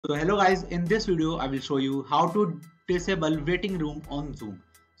So hello guys, in this video I will show you how to disable waiting room on Zoom.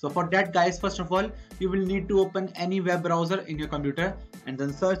 So for that guys, first of all you will need to open any web browser in your computer and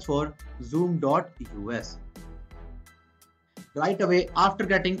then search for zoom.us. Right away after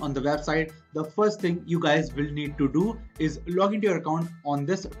getting on the website, the first thing you guys will need to do is log into your account on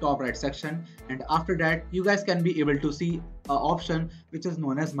this top right section, and after that you guys can be able to see an option which is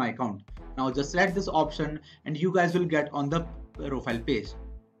known as my account. Now just select this option and you guys will get on the profile page.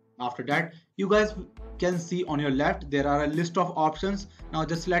 After that you guys can see on your left there are a list of options. Now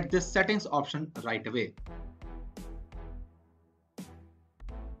just select this settings option right away.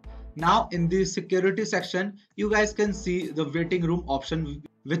 Now in the security section you guys can see the waiting room option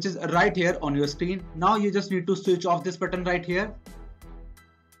which is right here on your screen. Now you just need to switch off this button right here,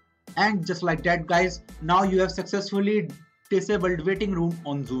 and just like that guys, now you have successfully disabled waiting room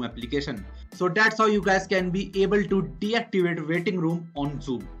on Zoom application. So that's how you guys can be able to deactivate waiting room on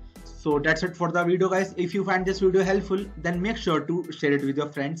Zoom. So that's it for the video guys. If you find this video helpful, then make sure to share it with your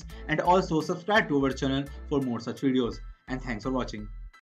friends and also subscribe to our channel for more such videos. And thanks for watching.